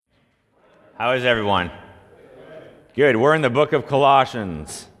How is everyone? Good. We're in the book of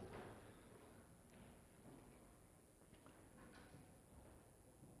Colossians.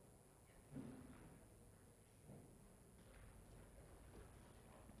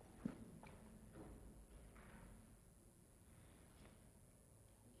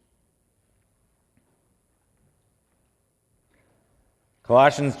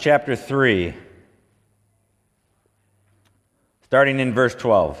 Colossians chapter 3, starting in verse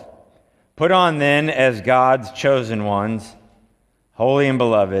 12. Put on then as God's chosen ones, holy and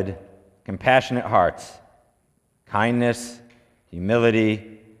beloved, compassionate hearts, kindness,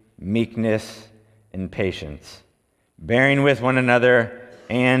 humility, meekness, and patience, bearing with one another,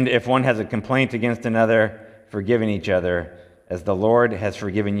 and if one has a complaint against another, forgiving each other, as the Lord has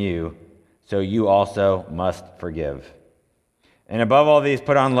forgiven you, so you also must forgive. And above all these,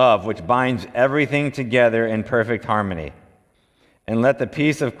 put on love, which binds everything together in perfect harmony. And let the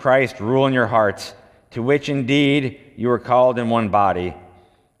peace of Christ rule in your hearts, to which indeed you were called in one body,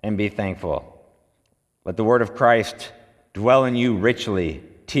 and be thankful. Let the word of Christ dwell in you richly,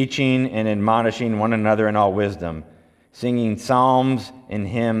 teaching and admonishing one another in all wisdom, singing psalms and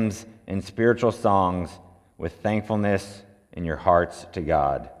hymns and spiritual songs with thankfulness in your hearts to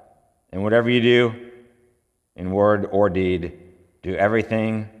God. And whatever you do, in word or deed, do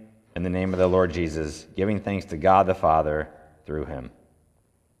everything in the name of the Lord Jesus, giving thanks to God the Father through him.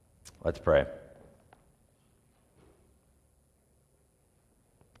 Let's pray.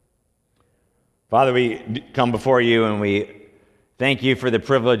 Father, we come before you and we thank you for the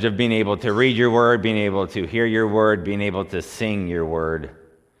privilege of being able to read your word, being able to hear your word, being able to sing your word.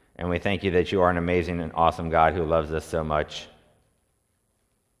 And we thank you that you are an amazing and awesome God who loves us so much.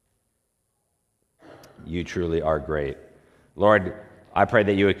 You truly are great. Lord, I pray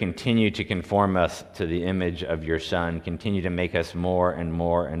that you would continue to conform us to the image of your Son, continue to make us more and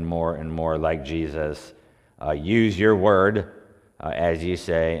more and more and more like Jesus. Use your word, as you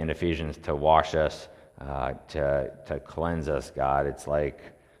say in Ephesians, to wash us, to cleanse us, God. It's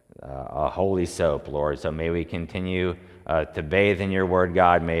like a holy soap, Lord. So may we continue to bathe in your word,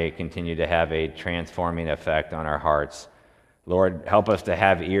 God. May it continue to have a transforming effect on our hearts. Lord, help us to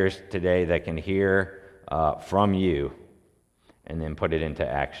have ears today that can hear from you, and then put it into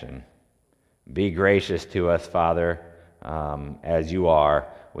action. Be gracious to us, Father, as you are.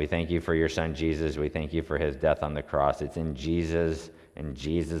 We thank you for your Son, Jesus. We thank you for his death on the cross. It's in Jesus and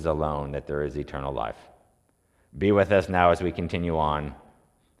Jesus alone that there is eternal life. Be with us now as we continue on.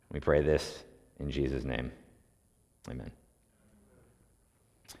 We pray this in Jesus' name. Amen.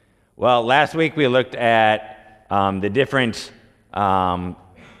 Well, last week we looked at the different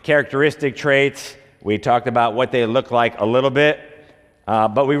characteristic traits. We talked about what they look like a little bit,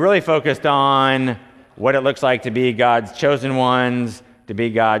 but we really focused on what it looks like to be God's chosen ones, to be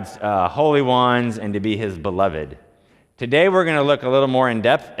God's holy ones, and to be his beloved. Today we're going to look a little more in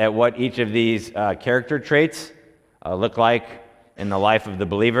depth at what each of these character traits look like in the life of the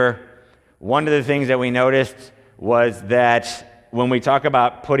believer. One of the things that we noticed was that when we talk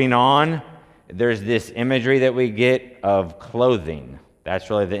about putting on, there's this imagery that we get of clothing.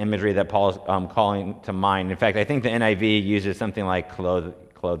 That's really the imagery that Paul's calling to mind. In fact, I think the NIV uses something like clothe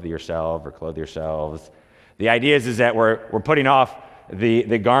yourself or clothe yourselves. The idea is that we're putting off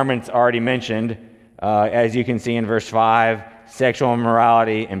the garments already mentioned, as you can see in verse 5, sexual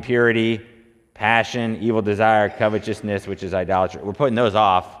immorality, impurity, passion, evil desire, covetousness, which is idolatry. We're putting those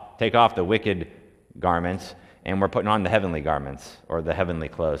off, take off the wicked garments, and we're putting on the heavenly garments or the heavenly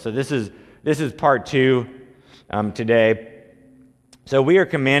clothes. So this is part 2 today. So we are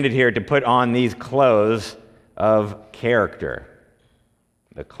commanded here to put on these clothes of character.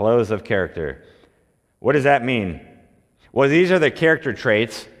 The clothes of character. What does that mean? Well, these are the character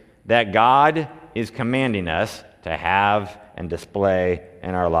traits that God is commanding us to have and display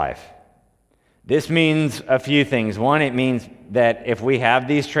in our life. This means a few things. One, it means that if we have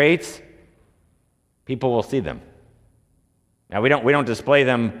these traits, people will see them. Now, we don't display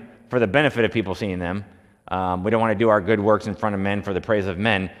them for the benefit of people seeing them. We don't want to do our good works in front of men for the praise of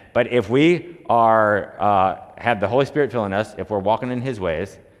men. But if we have the Holy Spirit filling us, if we're walking in his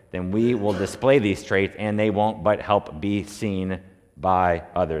ways, then we will display these traits, and they won't but help be seen by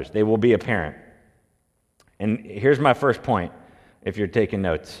others. They will be apparent. And here's my first point, if you're taking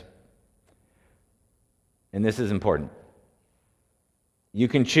notes. And this is important. You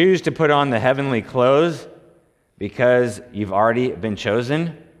can choose to put on the heavenly clothes because you've already been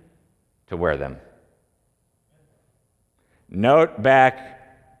chosen to wear them. Note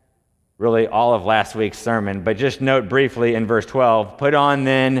back, really all of last week's sermon, but just note briefly in verse 12, put on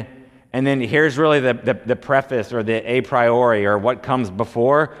then, and then here's really the preface or the a priori or what comes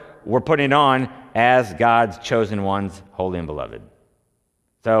before. we're putting it on as God's chosen ones, holy and beloved.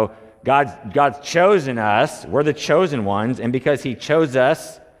 So God's chosen us. We're the chosen ones. And because he chose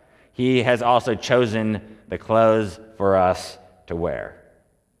us, he has also chosen the clothes for us to wear.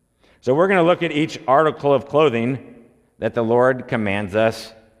 So we're going to look at each article of clothing that the Lord commands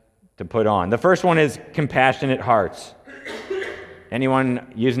us to put on. The first one is compassionate hearts.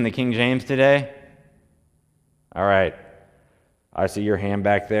 Anyone using the King James today? All right. I see your hand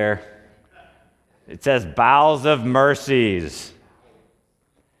back there. It says bowels of mercies.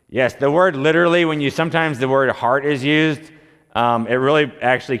 Yes, the word literally, sometimes the word heart is used, it really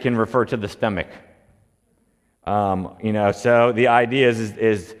actually can refer to the stomach. So the idea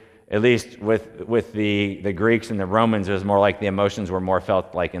is at least with the Greeks and the Romans, it was more like the emotions were more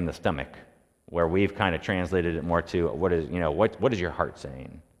felt like in the stomach, where we've kind of translated it more to what is your heart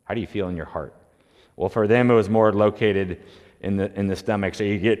saying? How do you feel in your heart? Well, for them it was more located in the stomach. So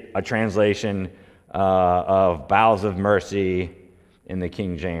you get a translation of bowels of mercy in the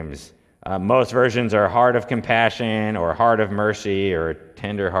King James. Most versions are heart of compassion or heart of mercy or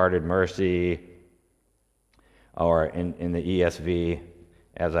tender-hearted mercy, or in the ESV,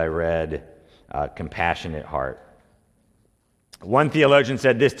 as I read, compassionate heart. One theologian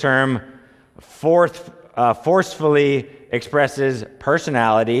said this term forcefully expresses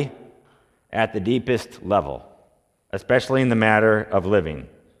personality at the deepest level, especially in the matter of living.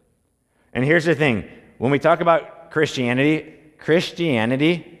 And here's the thing. When we talk about Christianity,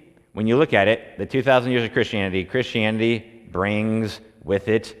 when you look at it, the 2,000 years of Christianity brings with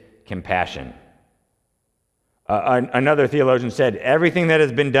it compassion. Another theologian said, everything that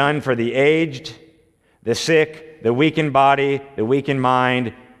has been done for the aged, the sick, the weak in body, the weak in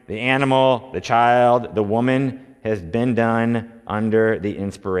mind, the animal, the child, the woman, has been done under the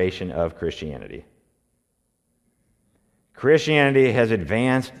inspiration of Christianity. Christianity has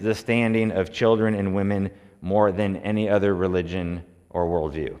advanced the standing of children and women more than any other religion or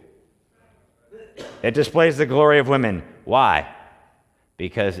worldview. It displays the glory of women. Why?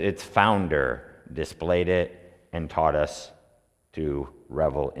 Because its founder displayed it and taught us to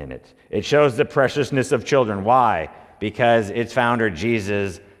revel in it. It shows the preciousness of children. Why? Because its founder,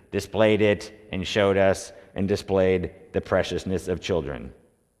 Jesus, displayed it and showed us and displayed the preciousness of children.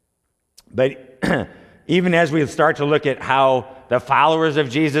 But even as we start to look at how the followers of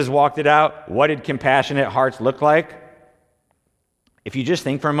Jesus walked it out, what did compassionate hearts look like? If you just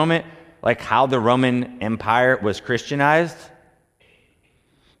think for a moment, like how the Roman Empire was Christianized,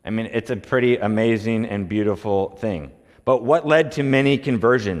 I mean, it's a pretty amazing and beautiful thing. But what led to many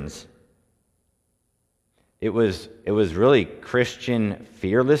conversions? It was really Christian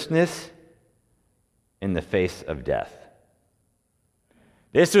fearlessness in the face of death.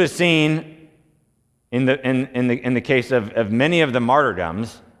 This was seen in the case of many of the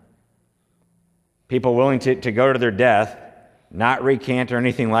martyrdoms, people willing to go to their death, not recant or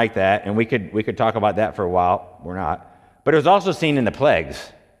anything like that, and we could talk about that for a while. We're not. But it was also seen in the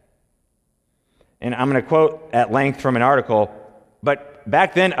plagues. And I'm going to quote at length from an article, but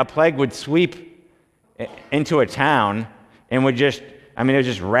back then a plague would sweep into a town and it would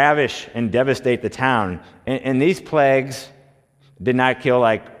just ravish and devastate the town. And these plagues did not kill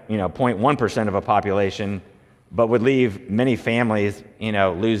 0.1% of a population, but would leave many families,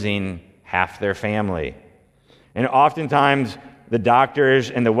 losing half their family. And oftentimes the doctors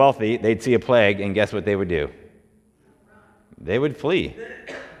and the wealthy, they'd see a plague, and guess what they would do? They would flee.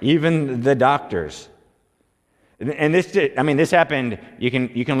 Even the doctors. And this happened, you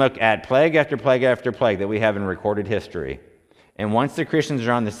can look at plague after plague after plague that we have in recorded history. And once the Christians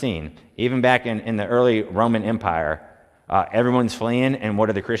are on the scene, even back in the early Roman Empire, everyone's fleeing, and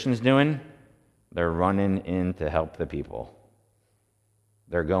what are the Christians doing? They're running in to help the people.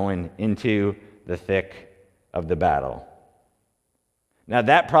 They're going into the thick of the battle. Now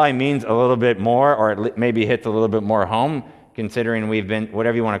that probably means a little bit more, or it maybe hits a little bit more home, considering we've been,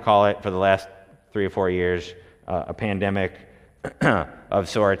 whatever you want to call it, for the last 3 or 4 years, a pandemic of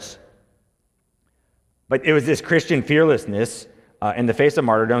sorts. But it was this Christian fearlessness in the face of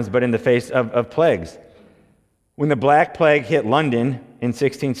martyrdoms, but in the face of plagues. When the Black Plague hit London in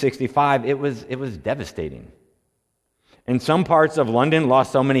 1665, it was devastating. And some parts of London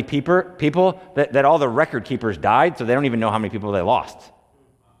lost so many people that all the record keepers died, so they don't even know how many people they lost.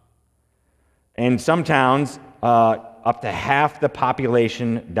 And some towns, up to half the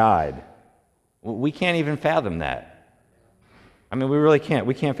population died. We can't even fathom that. I mean, we really can't.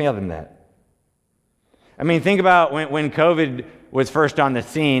 We can't fathom that. I mean, think about when COVID was first on the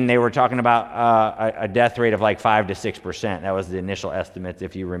scene, they were talking about a death rate of 5 to 6%. That was the initial estimates,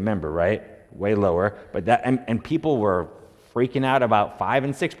 if you remember, right? Way lower. But and people were freaking out about 5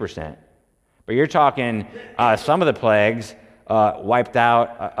 and 6%. But you're talking some of the plagues wiped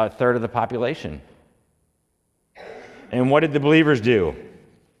out a third of the population. And what did the believers do?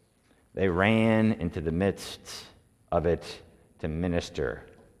 They ran into the midst of it to minister.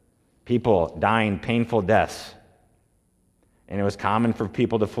 People dying painful deaths. And it was common for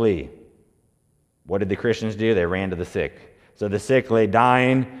people to flee. What did the Christians do? They ran to the sick. So the sick lay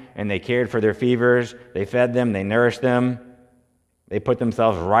dying, and they cared for their fevers. They fed them. They nourished them. They put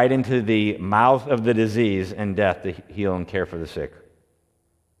themselves right into the mouth of the disease and death to heal and care for the sick.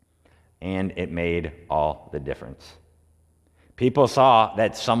 And it made all the difference. People saw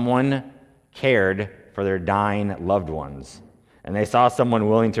that someone cared for their dying loved ones, and they saw someone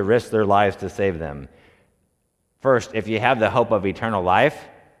willing to risk their lives to save them. First, if you have the hope of eternal life,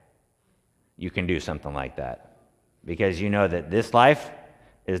 you can do something like that, because you know that this life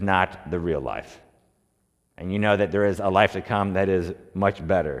is not the real life, and you know that there is a life to come that is much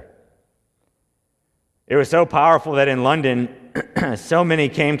better. It was so powerful that in London, so many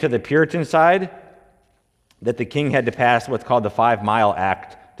came to the Puritan side that the king had to pass what's called the 5 Mile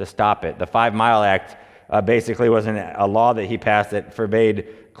Act to stop it. The 5 Mile Act basically was a law that he passed that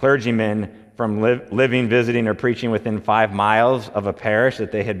forbade clergymen from living, visiting, or preaching within 5 miles of a parish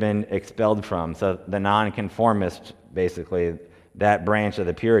that they had been expelled from. So the nonconformists, basically, that branch of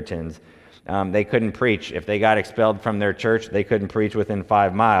the Puritans, they couldn't preach. If they got expelled from their church, they couldn't preach within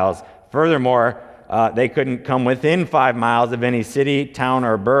 5 miles. Furthermore, they couldn't come within 5 miles of any city, town,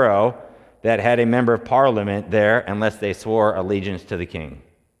 or borough that had a member of parliament there unless they swore allegiance to the king.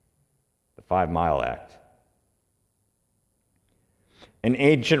 The 5 Mile Act. In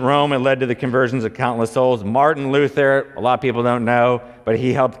ancient Rome, it led to the conversions of countless souls. Martin Luther, a lot of people don't know, but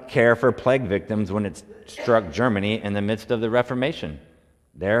he helped care for plague victims when it struck Germany in the midst of the Reformation.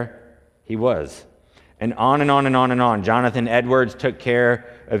 There he was. And on and on and on and on. Jonathan Edwards took care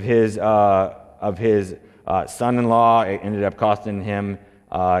of his son-in-law. It ended up costing him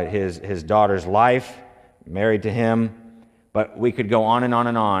his daughter's life, married to him. But we could go on and on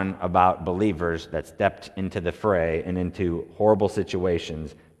and on about believers that stepped into the fray and into horrible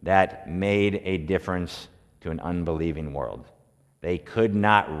situations that made a difference to an unbelieving world. They could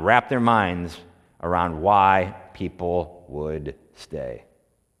not wrap their minds around why people would stay.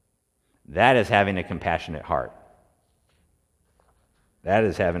 That is having a compassionate heart. That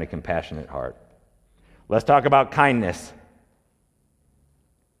is having a compassionate heart. Let's talk about kindness.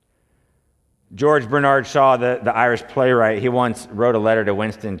 George Bernard Shaw, the Irish playwright, he once wrote a letter to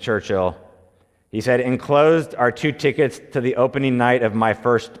Winston Churchill. He said, "Enclosed are 2 tickets to the opening night of my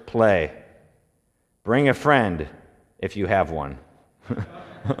first play. Bring a friend if you have one."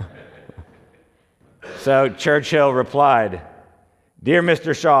 So Churchill replied, "Dear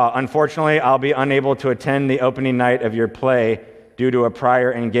Mr. Shaw, unfortunately, I'll be unable to attend the opening night of your play due to a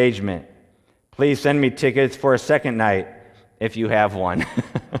prior engagement. Please send me tickets for a second night if you have one."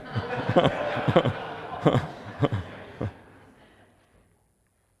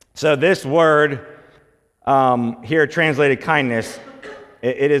 So this word here translated kindness,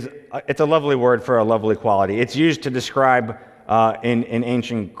 it's a lovely word for a lovely quality. It's used to describe in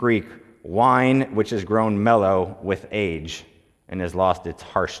ancient Greek wine which has grown mellow with age and has lost its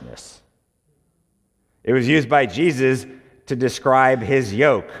harshness. It was used by Jesus to describe his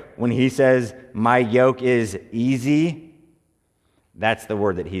yoke. When he says, "My yoke is easy," that's the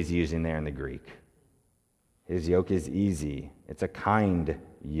word that he's using there in the Greek. His yoke is easy. It's a kind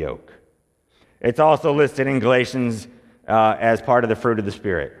yoke. It's also listed in Galatians as part of the fruit of the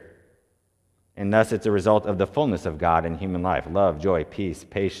Spirit. And thus it's a result of the fullness of God in human life. Love, joy, peace,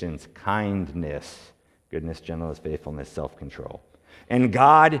 patience, kindness, goodness, gentleness, faithfulness, self-control. And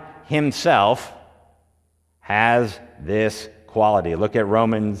God himself has this quality. Look at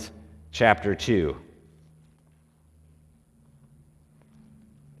Romans chapter 2.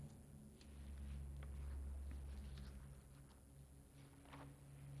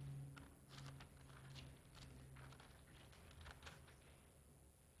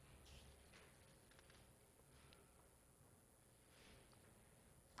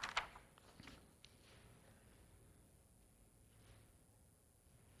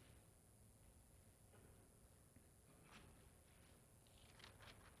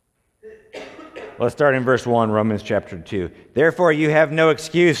 Let's start in verse 1, Romans chapter 2. "Therefore you have no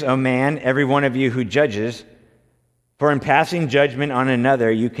excuse, O man, every one of you who judges, for in passing judgment on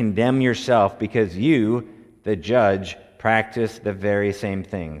another you condemn yourself, because you, the judge, practice the very same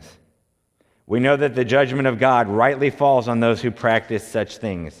things. We know that the judgment of God rightly falls on those who practice such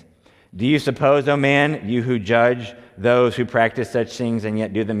things. Do you suppose, O man, you who judge those who practice such things and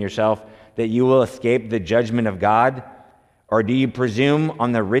yet do them yourself, that you will escape the judgment of God? Or do you presume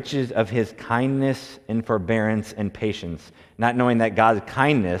on the riches of his kindness and forbearance and patience, not knowing that God's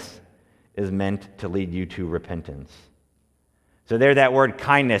kindness is meant to lead you to repentance? So there, that word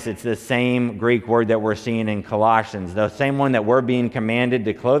kindness, it's the same Greek word that we're seeing in Colossians. The same one that we're being commanded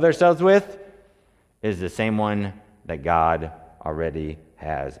to clothe ourselves with is the same one that God already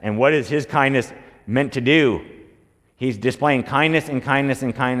has. And what is his kindness meant to do? He's displaying kindness and kindness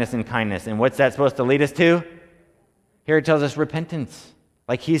and kindness and kindness. And what's that supposed to lead us to? Here it tells us repentance.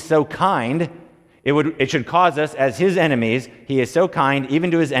 Like he's so kind, it should cause us as his enemies. He is so kind,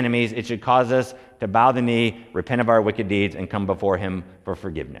 even to his enemies, it should cause us to bow the knee, repent of our wicked deeds, and come before him for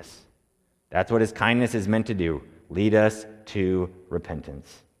forgiveness. That's what his kindness is meant to do, lead us to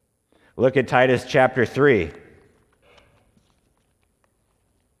repentance. Look at Titus chapter 3.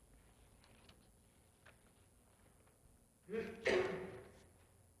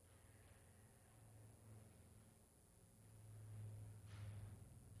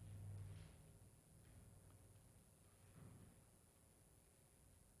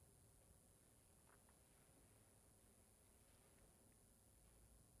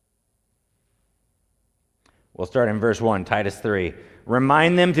 We'll start in verse 1, Titus 3.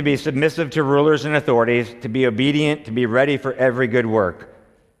 Remind them to be submissive to rulers and authorities, to be obedient, to be ready for every good work,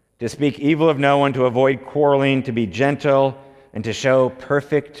 to speak evil of no one, to avoid quarreling, to be gentle, and to show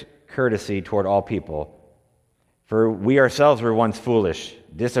perfect courtesy toward all people. For we ourselves were once foolish,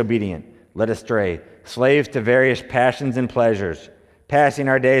 disobedient, led astray, slaves to various passions and pleasures, passing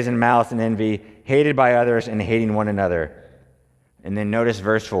our days in malice and envy, hated by others and hating one another. And then notice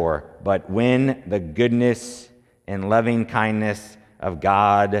verse 4, but when the goodness and loving kindness of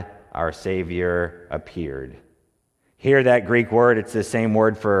God our Savior appeared. Here, that Greek word, it's the same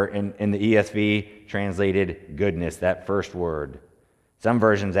word for, in the ESV, translated goodness, that first word. Some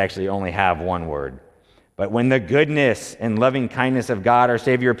versions actually only have one word. But when the goodness and loving kindness of God our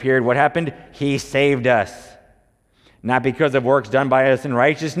Savior appeared, what happened? He saved us. Not because of works done by us in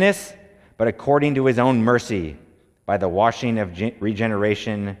righteousness, but according to his own mercy, by the washing of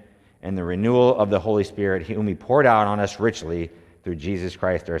regeneration and the renewal of the Holy Spirit, whom he poured out on us richly through Jesus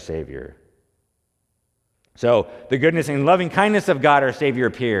Christ our Savior. So the goodness and loving kindness of God our Savior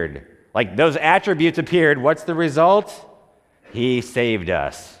appeared. Like those attributes appeared. What's the result? He saved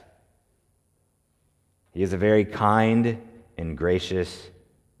us. He is a very kind and gracious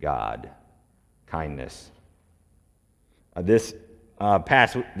God. Kindness. This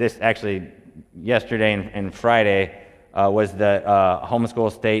yesterday and Friday was the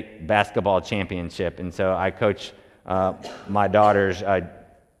homeschool state basketball championship, and so I coach my daughter's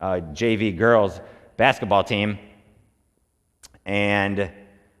JV girls basketball team, and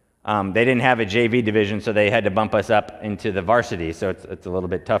they didn't have a JV division, so they had to bump us up into the varsity, so it's a little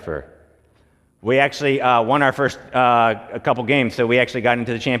bit tougher. We actually won our first a couple games, so we actually got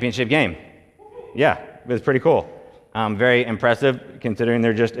into the championship game. Yeah, it was pretty cool. Very impressive, considering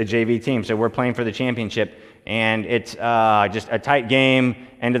they're just a JV team. So we're playing for the championship, and it's just a tight game.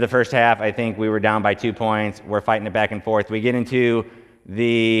 End of the first half, I think we were down by 2 points. We're fighting it back and forth. We get into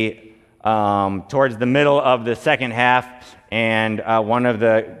the towards the middle of the second half, and one of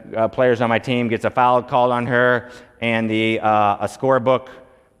the players on my team gets a foul called on her, and a scorebook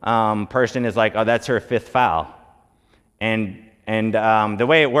person is like, "Oh, that's her fifth foul," and the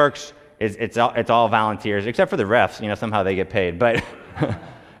way it works. It's all volunteers, except for the refs. Somehow they get paid. But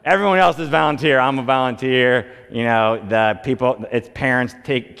everyone else is volunteer. I'm a volunteer. The people, it's parents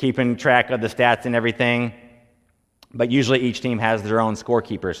keeping track of the stats and everything. But usually each team has their own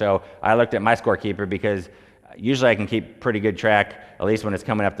scorekeeper. So I looked at my scorekeeper because usually I can keep pretty good track, at least when it's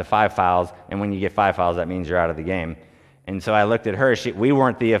coming up to 5 fouls. And when you get 5 fouls, that means you're out of the game. And so I looked at her. We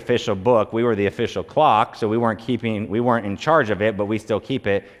weren't the official book. We were the official clock, so we weren't in charge of it, but we still keep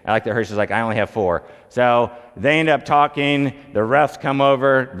it. I looked at her. She's like, I only have 4. So they end up talking. The refs come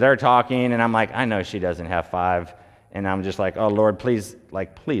over. They're talking, and I'm like, I know she doesn't have 5. And I'm just like, oh, Lord, please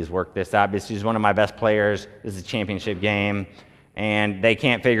work this out. Because she's one of my best players. This is a championship game. And they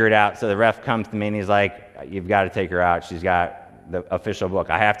can't figure it out. So the ref comes to me, and he's like, you've got to take her out. She's got the official book.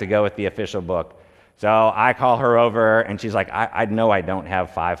 I have to go with the official book. So I call her over, and she's like, I know I don't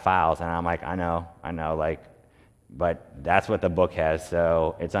have 5 fouls. And I'm like, I know, but that's what the book has,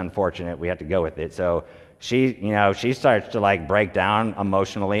 so it's unfortunate. We have to go with it. So she starts to break down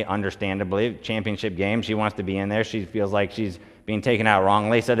emotionally, understandably. Championship game, she wants to be in there. She feels like she's being taken out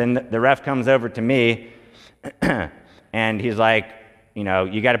wrongly. So then the ref comes over to me, and he's like, you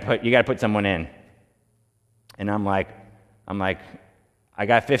got to put someone in. And I'm like, I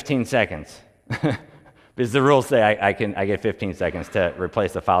got 15 seconds. Because the rules say I get 15 seconds to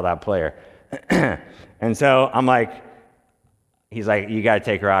replace the fouled out player. And so I'm like, he's like, you got to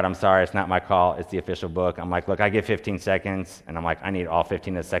take her out. I'm sorry, it's not my call. It's the official book. I'm like, look, I get 15 seconds. And I'm like, I need all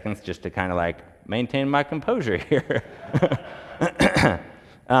 15 seconds just to kind of like maintain my composure here.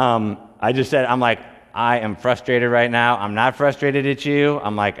 I just said, I'm like, I am frustrated right now. I'm not frustrated at you.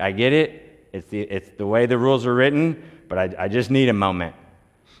 I'm like, I get it. It's the way the rules are written, but I just need a moment.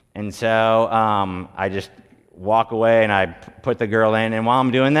 And so I just walk away and I put the girl in. And while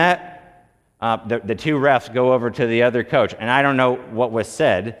I'm doing that, the two refs go over to the other coach. And I don't know what was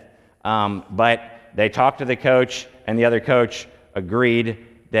said, but they talked to the coach, and the other coach agreed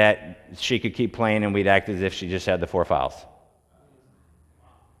that she could keep playing and we'd act as if she just had the 4 fouls.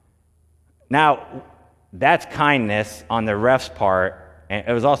 Now, that's kindness on the ref's part, and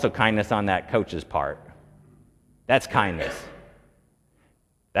it was also kindness on that coach's part. That's kindness.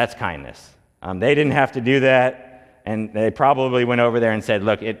 That's kindness. They didn't have to do that, and they probably went over there and said,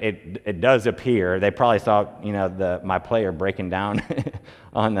 look, it does appear. They probably saw, my player breaking down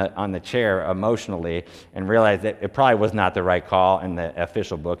on the chair emotionally and realized that it probably was not the right call, and the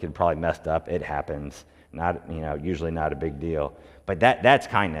official book had probably messed up. It happens. Not, usually not a big deal. But that's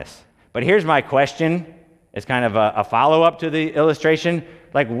kindness. But here's my question. It's kind of a follow-up to the illustration.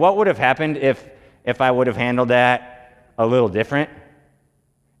 Like, what would have happened if I would have handled that a little different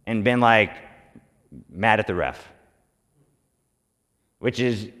and been like mad at the ref? Which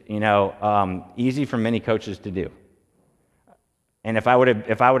is, easy for many coaches to do. And if I would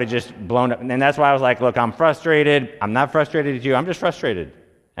have just blown up, and that's why I was like, look, I'm frustrated. I'm not frustrated at you. I'm just frustrated,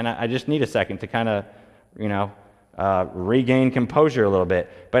 and I just need a second to kind of, regain composure a little bit.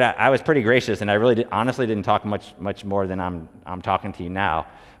 But I was pretty gracious, and I really honestly didn't talk much more than I'm talking to you now.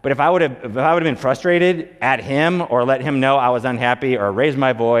 But if I would have been frustrated at him or let him know I was unhappy or raised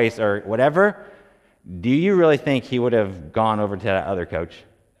my voice or whatever, do you really think he would have gone over to that other coach?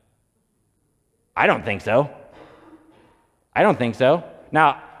 I don't think so.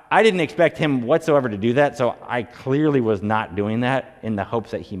 Now, I didn't expect him whatsoever to do that, so I clearly was not doing that in the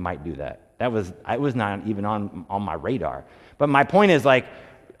hopes that he might do that. I was not even on my radar. But my point is, like,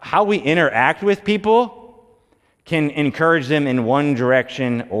 how we interact with people can encourage them in one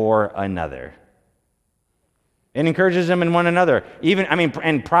direction or another. It encourages them in one another.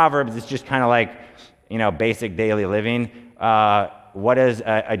 In Proverbs, it's just kind of like, basic daily living. What does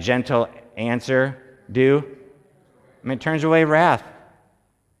a gentle answer do? It turns away wrath.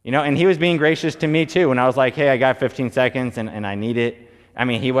 And he was being gracious to me too. When I was like, hey, I got 15 seconds and I need it.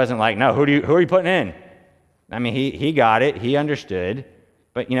 He wasn't like, no, who are you putting in? He got it. He understood.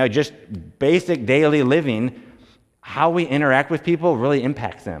 But, just basic daily living, how we interact with people really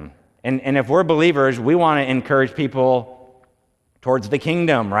impacts them. And if we're believers, we want to encourage people towards the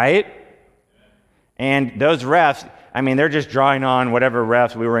kingdom, right? And those refs, they're just drawing on whatever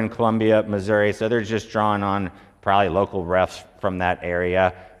refs. We were in Columbia, Missouri, so they're just drawing on probably local refs from that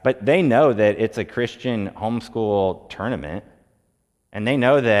area. But they know that it's a Christian homeschool tournament. And they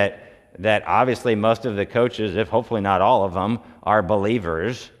know that obviously most of the coaches, if hopefully not all of them, are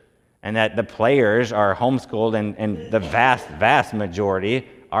believers, and that the players are homeschooled, and the vast majority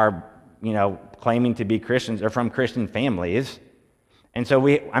are, claiming to be Christians or from Christian families. And so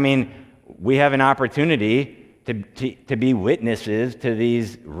we have an opportunity to be witnesses to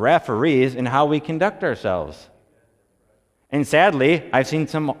these referees in how we conduct ourselves. And sadly, I've seen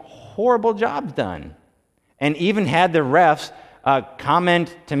some horrible jobs done, and even had the refs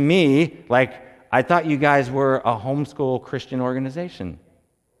comment to me, like, I thought you guys were a homeschool Christian organization.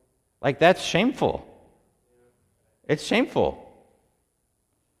 Like, that's shameful. It's shameful.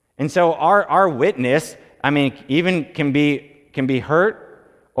 And so our witness, even can be hurt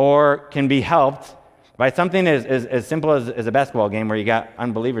or can be helped by something as simple as a basketball game where you got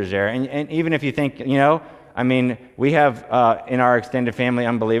unbelievers there. And even if you think, we have in our extended family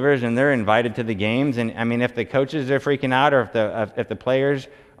unbelievers, and they're invited to the games. And if the coaches are freaking out, or if the players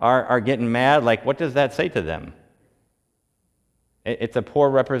are getting mad, like, what does that say to them? It's a poor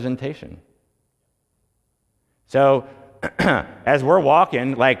representation. So as we're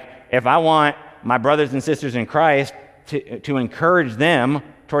walking, like, if I want my brothers and sisters in Christ to encourage them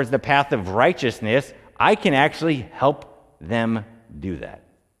towards the path of righteousness, I can actually help them do that.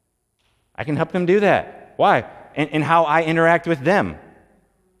 I can help them do that. Why? In how I interact with them.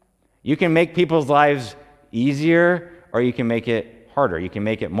 You can make people's lives easier, or you can make it harder. You can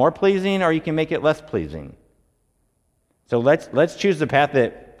make it more pleasing, or you can make it less pleasing. So let's choose the path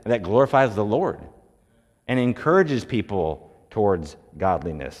that glorifies the Lord and encourages people towards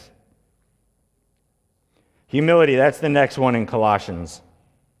godliness. Humility, that's the next one in Colossians.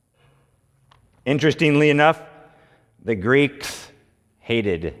 Interestingly enough, the Greeks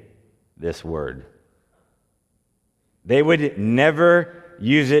hated this word. They would never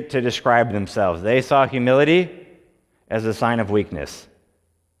use it to describe themselves. They saw humility as a sign of weakness.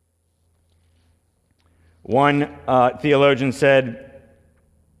 One theologian said,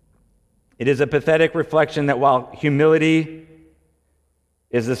 "It is a pathetic reflection that while humility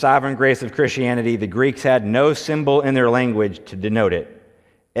is the sovereign grace of Christianity, the Greeks had no symbol in their language to denote it.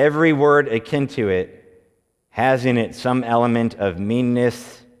 Every word akin to it has in it some element of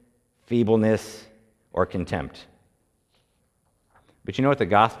meanness, feebleness, or contempt." But you know what the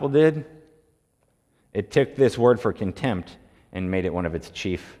gospel did? It took this word for contempt and made it one of its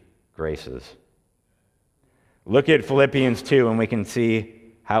chief graces. Look at Philippians 2 and we can see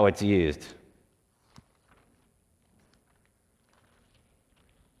how it's used.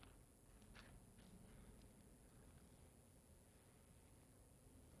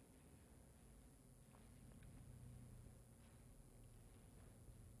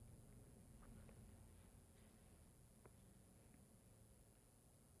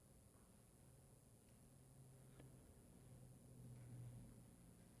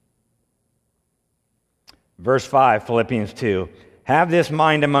 Verse 5, Philippians 2, "Have this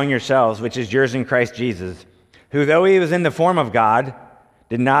mind among yourselves, which is yours in Christ Jesus, who, though he was in the form of God,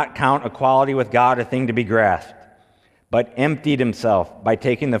 did not count equality with God a thing to be grasped, but emptied himself by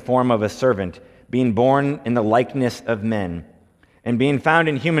taking the form of a servant, being born in the likeness of men. And being found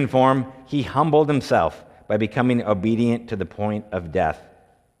in human form, he humbled himself by becoming obedient to the point of death,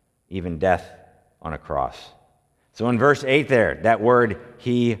 even death on a cross." So in verse 8 there, that word,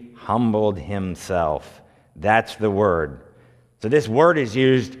 he humbled himself. That's the word. So this word is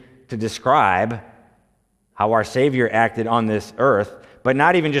used to describe how our Savior acted on this earth, but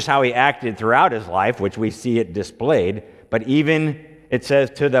not even just how he acted throughout his life, which we see it displayed, but even, it says,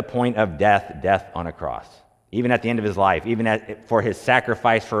 to the point of death, death on a cross. Even at the end of his life, even for his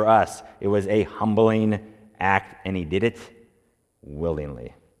sacrifice for us, it was a humbling act, and he did it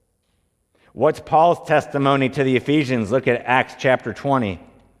willingly. What's Paul's testimony to the Ephesians? Look at Acts chapter 20.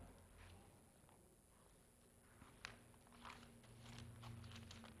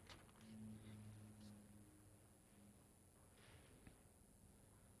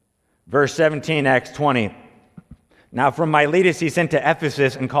 Verse 17, Acts 20. "Now from Miletus he sent to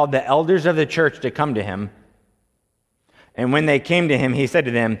Ephesus and called the elders of the church to come to him. And when they came to him, he said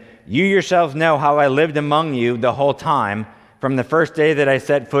to them, 'You yourselves know how I lived among you the whole time, from the first day that I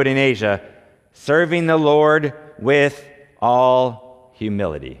set foot in Asia, serving the Lord with all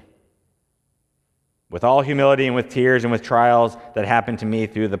humility.'" With all humility and with tears and with trials that happened to me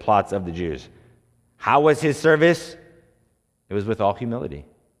through the plots of the Jews. How was his service? It was with all humility.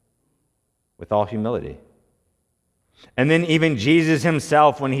 With all humility. And then even Jesus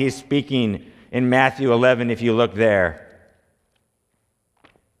himself, when he's speaking in Matthew 11, if you look there,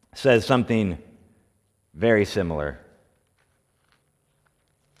 says something very similar.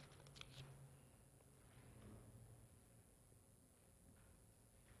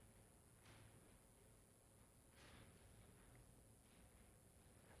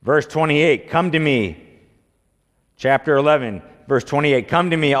 Verse 28, "Come to me." Chapter 11, verse 28,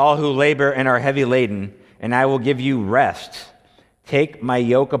 "Come to me, all who labor and are heavy laden, and I will give you rest. Take my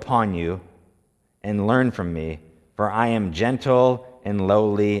yoke upon you and learn from me, for I am gentle and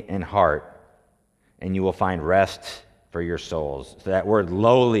lowly in heart, and you will find rest for your souls." So that word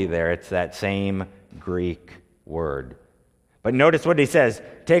lowly there, it's that same Greek word. But notice what he says,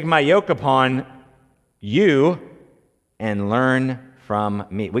 "Take my yoke upon you and learn from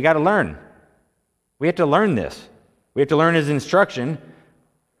me." We got to learn. We have to learn this. We have to learn his instruction,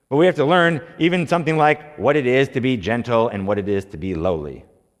 but we have to learn even something like what it is to be gentle and what it is to be lowly.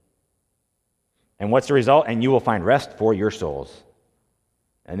 And what's the result? "And you will find rest for your souls."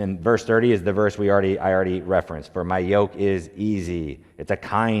 And then verse 30 is the verse I already referenced. "For my yoke is easy." It's a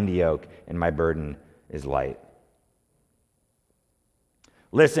kind yoke, and my burden is light.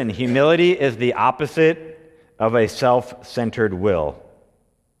 Listen, humility is the opposite of a self-centered will.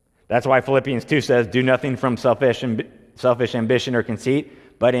 That's why Philippians 2 says, "Do nothing from selfish ambition or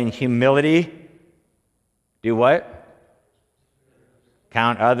conceit, but in humility, do what?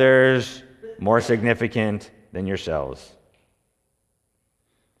 Count others more significant than yourselves."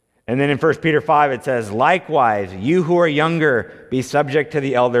 And then in 1 Peter 5 it says, "Likewise, you who are younger, be subject to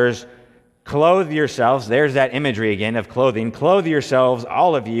the elders. Clothe yourselves," there's that imagery again of clothing, "clothe yourselves,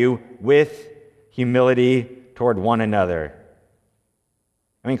 all of you, with humility toward one another."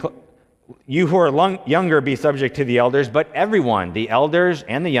 I mean, you who are younger, be subject to the elders, but everyone, the elders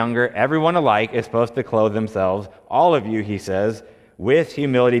and the younger, everyone alike is supposed to clothe themselves, all of you, he says, with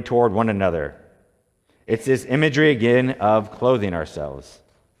humility toward one another. It's this imagery again of clothing ourselves.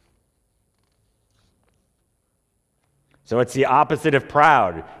 So it's the opposite of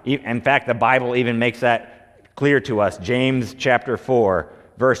proud. In fact, the Bible even makes that clear to us. James chapter 4,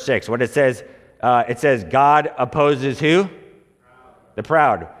 verse 6. What it says God opposes who? The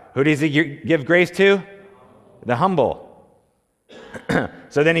proud. Who does he give grace to? The humble.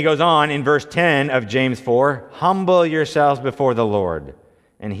 So then he goes on in verse 10 of James 4, humble yourselves before the Lord,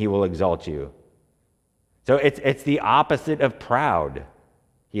 and he will exalt you. So it's the opposite of proud.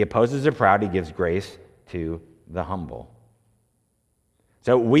 He opposes the proud, he gives grace to the humble.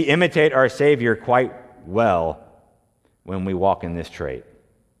 So we imitate our Savior quite well when we walk in this trait.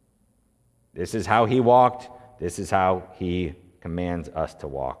 This is how he walked, this is how he commands us to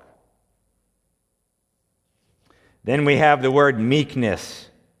walk. Then we have the word meekness.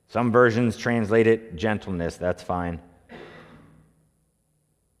 Some versions translate it gentleness. That's fine.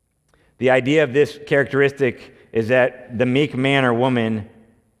 The idea of this characteristic is that the meek man or woman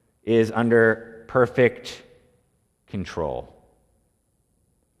is under perfect control.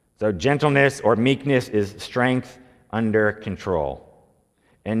 So gentleness or meekness is strength under control.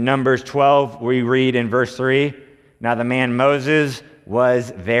 In Numbers 12, we read in verse 3, now the man Moses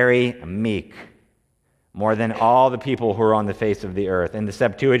was very meek, more than all the people who are on the face of the earth. In the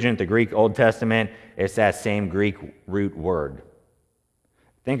Septuagint, the Greek Old Testament, it's that same Greek root word.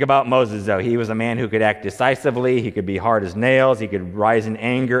 Think about Moses, though. He was a man who could act decisively, he could be hard as nails, he could rise in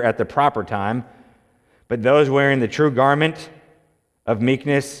anger at the proper time. But those wearing the true garment of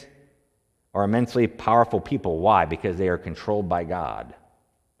meekness are immensely powerful people. Why? Because they are controlled by God.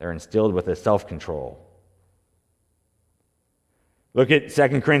 They're instilled with a self-control. Look at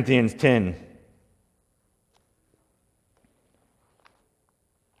 2 Corinthians 10.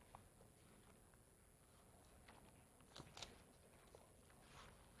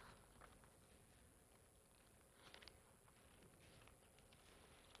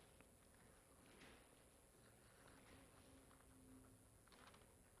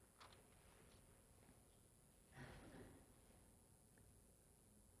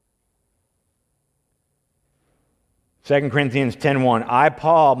 2 Corinthians 10:1, I,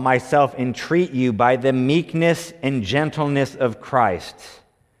 Paul, myself entreat you by the meekness and gentleness of Christ.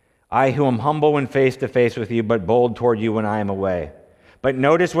 I who am humble when face to face with you, but bold toward you when I am away. But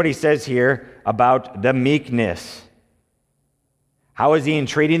notice what he says here about the meekness. How is he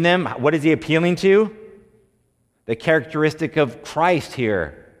entreating them? What is he appealing to? The characteristic of Christ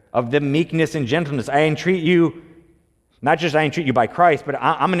here, of the meekness and gentleness. I entreat you, not just I entreat you by Christ, but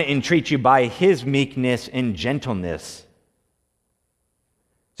I'm going to entreat you by his meekness and gentleness.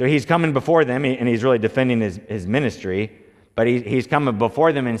 So he's coming before them, and he's really defending his ministry, but he's coming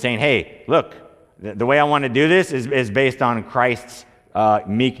before them and saying, hey, look, the way I want to do this is based on Christ's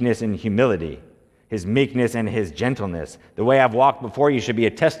meekness and humility, his meekness and his gentleness. The way I've walked before you should be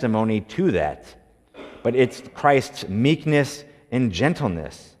a testimony to that. But it's Christ's meekness and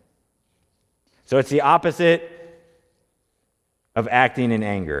gentleness. So it's the opposite of acting in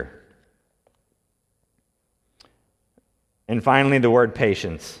anger. And finally, the word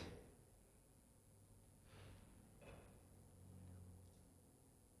patience.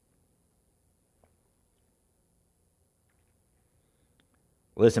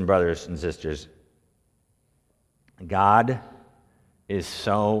 Listen, brothers and sisters, God is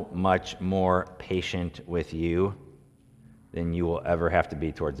so much more patient with you than you will ever have to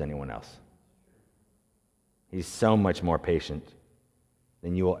be towards anyone else. He's so much more patient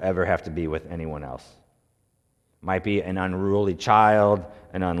than you will ever have to be with anyone else. Might be an unruly child,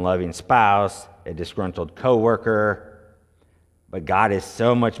 an unloving spouse, a disgruntled coworker, but God is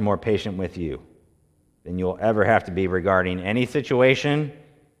so much more patient with you than you'll ever have to be regarding any situation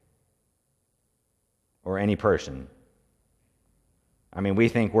or any person. I mean, we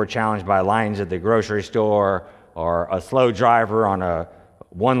think we're challenged by lines at the grocery store or a slow driver on a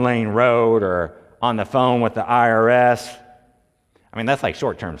one-lane road or on the phone with the IRS. I mean, that's like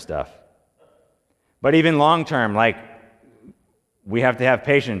short-term stuff. But even long-term, like, we have to have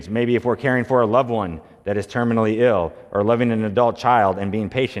patience. Maybe if we're caring for a loved one that is terminally ill or loving an adult child and being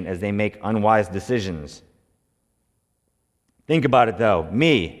patient as they make unwise decisions. Think about it, though.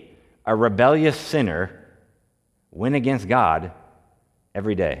 Me, a rebellious sinner, went against God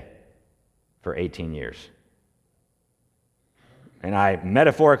every day for 18 years. And I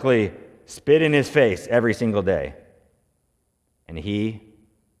metaphorically spit in his face every single day. And he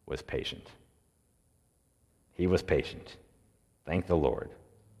was patient. He was patient. Thank the Lord.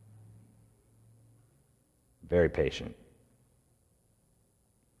 Very patient.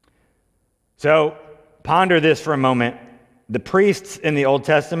 So, ponder this for a moment. The priests in the Old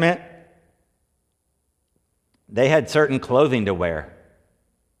Testament, they had certain clothing to wear.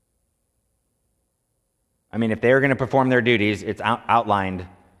 I mean, if they were going to perform their duties, it's outlined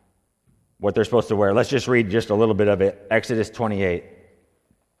what they're supposed to wear. Let's just read just a little bit of it. Exodus 28.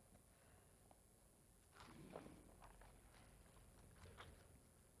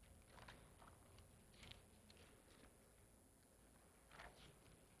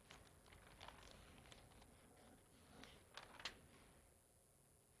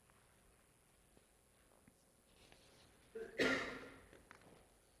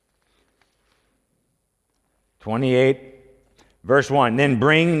 Verse 1, then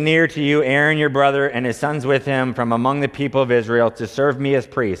bring near to you Aaron your brother and his sons with him from among the people of Israel to serve me as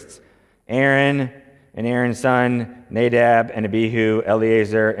priests. Aaron and Aaron's son, Nadab and Abihu,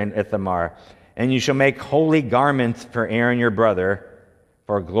 Eleazar and Ithamar. And you shall make holy garments for Aaron your brother,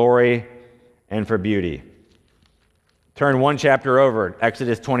 for glory and for beauty. Turn one chapter over,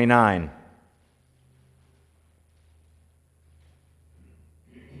 Exodus 29.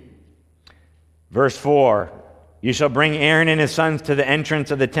 Verse 4, you shall bring Aaron and his sons to the entrance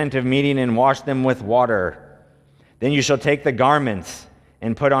of the tent of meeting and wash them with water. Then you shall take the garments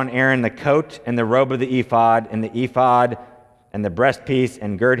and put on Aaron the coat and the robe of the ephod and the breastpiece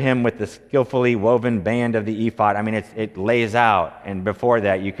and gird him with the skillfully woven band of the ephod. I mean, it lays out, and before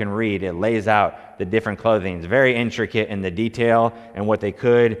that you can read, it lays out the different clothing. It's very intricate in the detail and what they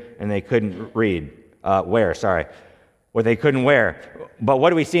could and they couldn't wear. What they couldn't wear. But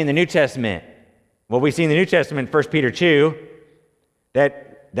what do we see in the New Testament? Well, we see in the New Testament, 1 Peter 2,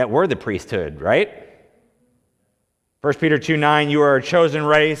 that we're the priesthood, right? 1 Peter 2:9, you are a chosen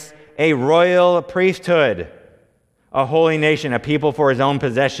race, a royal priesthood, a holy nation, a people for his own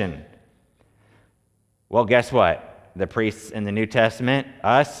possession. Well, guess what? The priests in the New Testament,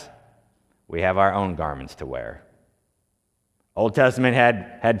 us, we have our own garments to wear. Old Testament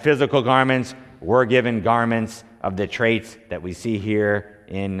had physical garments. We're given garments of the traits that we see here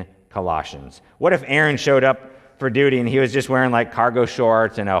in Colossians. What if Aaron showed up for duty and he was just wearing like cargo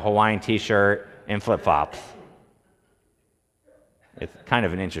shorts and a Hawaiian t-shirt and flip-flops? It's kind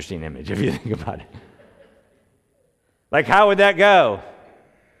of an interesting image if you think about it. Like, how would that go?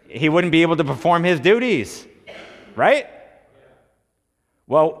 He wouldn't be able to perform his duties, right?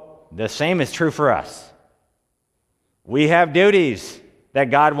 Well, the same is true for us. We have duties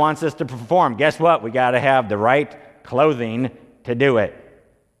that God wants us to perform. Guess what? We got to have the right clothing to do it.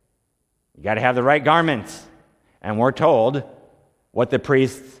 You got to have the right garments. And we're told what the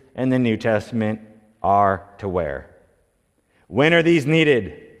priests in the New Testament are to wear. When are these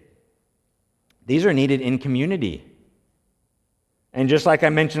needed? These are needed in community. And just like I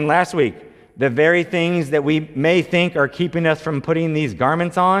mentioned last week, the very things that we may think are keeping us from putting these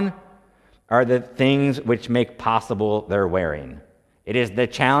garments on are the things which make possible their wearing. It is the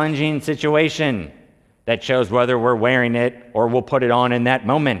challenging situation that shows whether we're wearing it or we'll put it on in that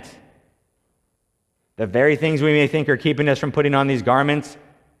moment. The very things we may think are keeping us from putting on these garments,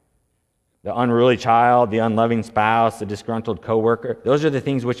 the unruly child, the unloving spouse, the disgruntled coworker, those are the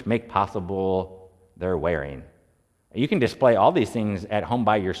things which make possible their wearing. You can display all these things at home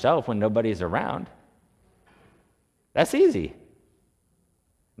by yourself when nobody's around. That's easy.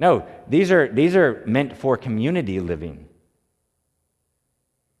 No, these are meant for community living.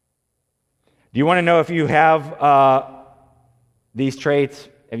 Do you want to know if you have these traits?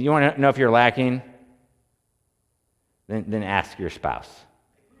 If you want to know if you're lacking, then ask your spouse.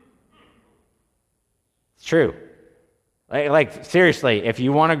 It's true. Like seriously, if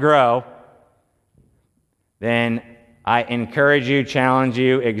you want to grow, then I encourage you, challenge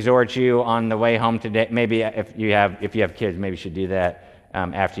you, exhort you on the way home today. Maybe if you have kids, maybe you should do that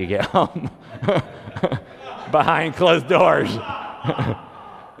after you get home, behind closed doors.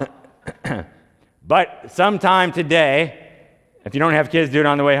 But sometime today, if you don't have kids, do it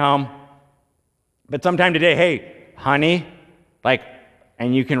on the way home. But sometime today, hey, honey,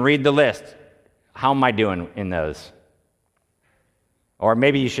 and you can read the list. How am I doing in those? Or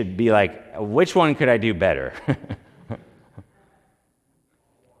maybe you should be like, which one could I do better?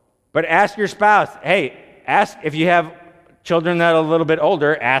 But ask your spouse. Hey, ask if you have children that are a little bit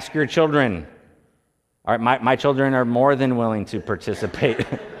older, ask your children. All right, my children are more than willing to participate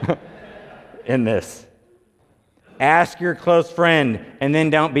in this. Ask your close friend, and then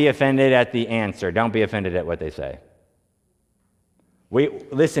don't be offended at the answer. Don't be offended at what they say.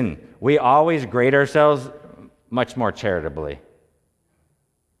 We always grade ourselves much more charitably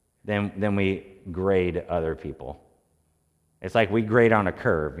than we grade other people. It's like we grade on a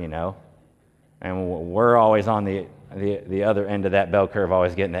curve, and we're always on the other end of that bell curve,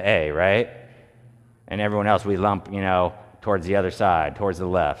 always getting the A, right? And everyone else we lump, towards the other side, towards the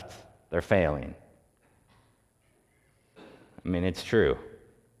left. They're failing. I mean, it's true.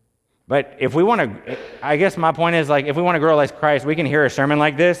 But if we want to, I guess my point is, like, if we want to grow like Christ, we can hear a sermon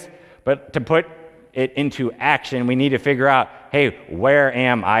like this, but to put it into action, we need to figure out, hey, where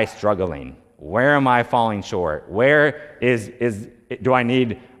am I struggling? Where am I falling short? Where do I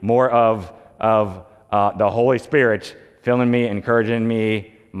need more of the Holy Spirit filling me, encouraging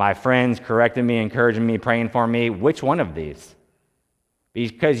me, my friends correcting me, encouraging me, praying for me? Which one of these?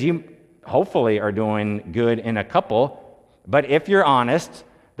 Because you hopefully are doing good in a couple, but if you're honest,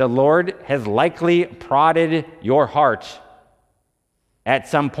 the Lord has likely prodded your heart at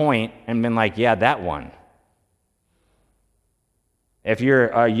some point and been like, yeah, that one. If you're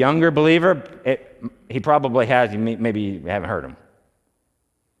a younger believer, he probably has. Maybe you haven't heard him.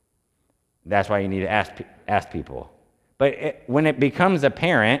 That's why you need to ask people. But when it becomes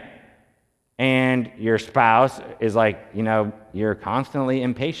apparent and your spouse is like, you're constantly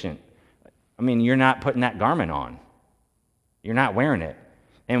impatient. I mean, you're not putting that garment on. You're not wearing it.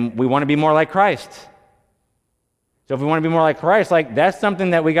 And we want to be more like Christ. So if we want to be more like Christ, like, that's something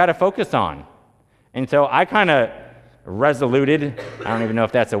that we got to focus on. And so I kind of resoluted, I don't even know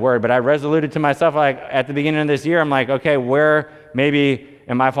if that's a word, but I resoluted to myself, like, at the beginning of this year, I'm like, okay, where maybe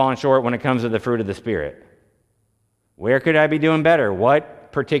am I falling short when it comes to the fruit of the Spirit? Where could I be doing better?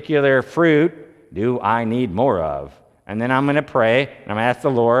 What particular fruit do I need more of? And then I'm going to pray, and I'm going to ask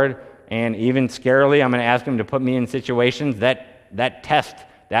the Lord, and even scarily, I'm going to ask him to put me in situations that test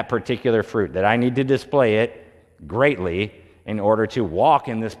that particular fruit, that I need to display it greatly in order to walk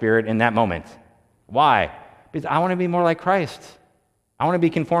in the Spirit in that moment. Why? Because I want to be more like Christ. I want to be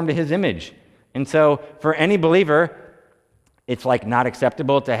conformed to his image. And so for any believer, it's like not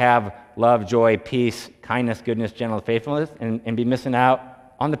acceptable to have love, joy, peace, kindness, goodness, gentleness, faithfulness, and be missing out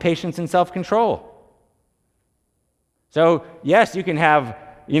on the patience and self-control. So yes, you can have,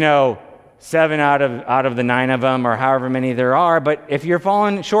 7 out of the 9 of them, or however many there are, but if you're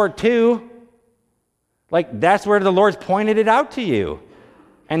falling short too, like, that's where the Lord's pointed it out to you.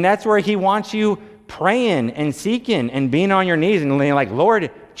 And that's where he wants you praying and seeking and being on your knees and being like,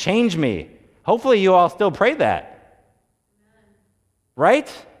 Lord, change me. Hopefully you all still pray that.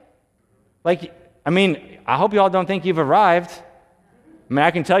 Right? Like, I hope you all don't think you've arrived.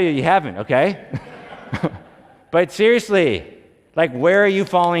 I can tell you haven't, okay? But seriously, like, where are you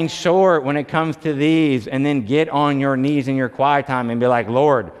falling short when it comes to these? And then get on your knees in your quiet time and be like,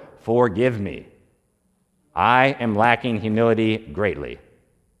 Lord, forgive me. I am lacking humility greatly.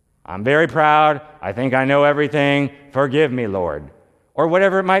 I'm very proud. I think I know everything. Forgive me, Lord. Or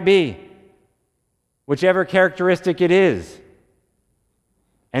whatever it might be. Whichever characteristic it is.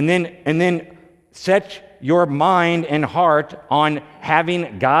 And then set your mind and heart on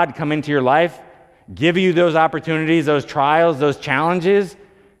having God come into your life, give you those opportunities, those trials, those challenges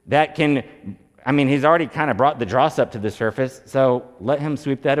that can, he's already kind of brought the dross up to the surface, so let him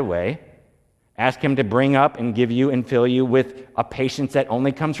sweep that away. Ask him to bring up and give you and fill you with a patience that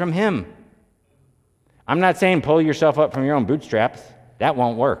only comes from him. I'm not saying pull yourself up from your own bootstraps. That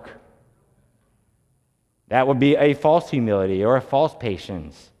won't work. That would be a false humility or a false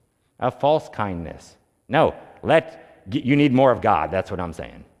patience, a false kindness. No, you need more of God. That's what I'm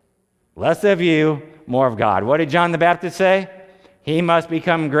saying. Less of you, more of God. What did John the Baptist say? He must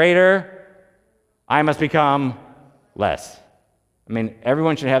become greater, I must become less.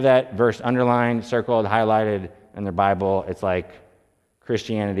 Everyone should have that verse underlined, circled, highlighted in their Bible. It's like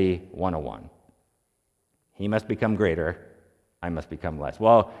Christianity 101. He must become greater, I must become less.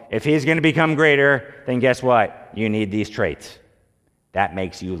 Well, if he's going to become greater, then guess what? You need these traits. That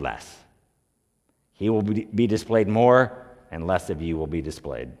makes you less. He will be displayed more, and less of you will be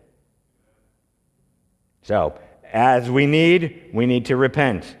displayed. So, as we need to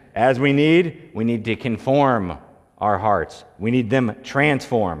repent. As we need to conform our hearts. We need them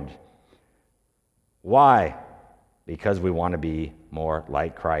transformed. Why? Because we want to be more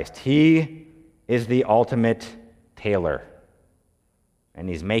like Christ. He is the ultimate tailor, and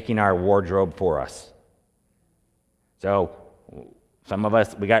he's making our wardrobe for us. So, some of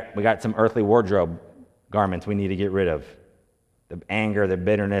us, we got some earthly wardrobe garments we need to get rid of. The anger, the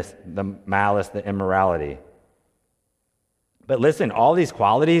bitterness, the malice, the immorality. But listen, all these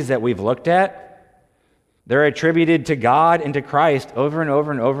qualities that we've looked at, they're attributed to God and to Christ over and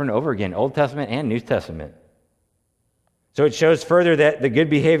over and over and over again, Old Testament and New Testament. So it shows further that the good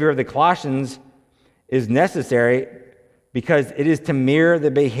behavior of the Colossians is necessary because it is to mirror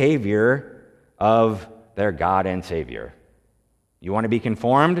the behavior of their God and Savior. You want to be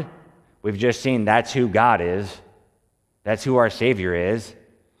conformed? We've just seen that's who God is. That's who our Savior is.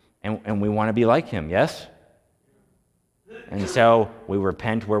 And we want to be like him, yes? And so we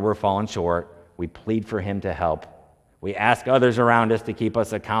repent where we're falling short. We plead for him to help. We ask others around us to keep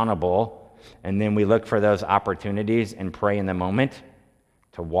us accountable, and then we look for those opportunities and pray in the moment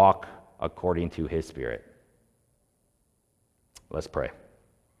to walk according to His Spirit. Let's pray.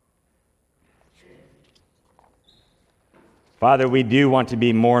 Father, we do want to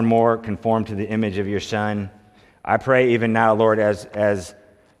be more and more conformed to the image of your Son. I pray even now, Lord, as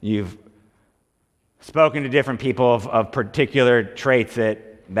you've spoken to different people of particular traits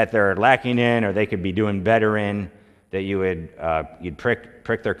that they're lacking in or they could be doing better in, that you'd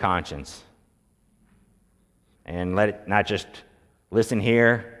prick their conscience. And let it not just listen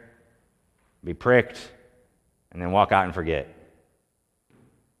here, be pricked, and then walk out and forget.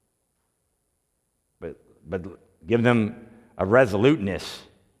 But give them a resoluteness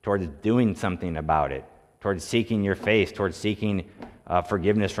towards doing something about it, towards seeking your face, towards seeking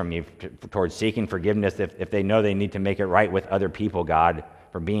forgiveness from you, towards seeking forgiveness if they know they need to make it right with other people, God,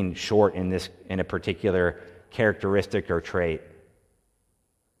 for being short in a particular characteristic or trait.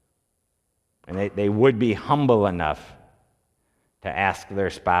 And they would be humble enough to ask their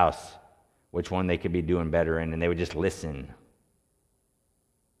spouse which one they could be doing better in, and they would just listen.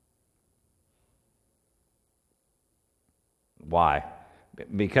 Why?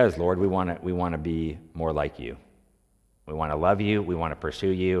 Because, Lord, we want to be more like you. We want to love you. We want to pursue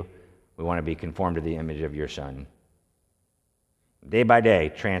you. We want to be conformed to the image of your Son. Day by day,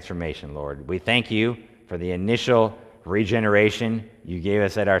 transformation, Lord. We thank you for the initial regeneration you gave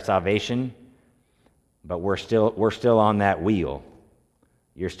us at our salvation, but we're still on that wheel.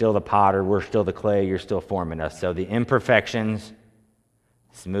 You're still the potter. We're still the clay. You're still forming us. So the imperfections,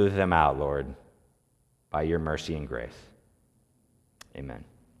 smooth them out, Lord, by your mercy and grace. Amen.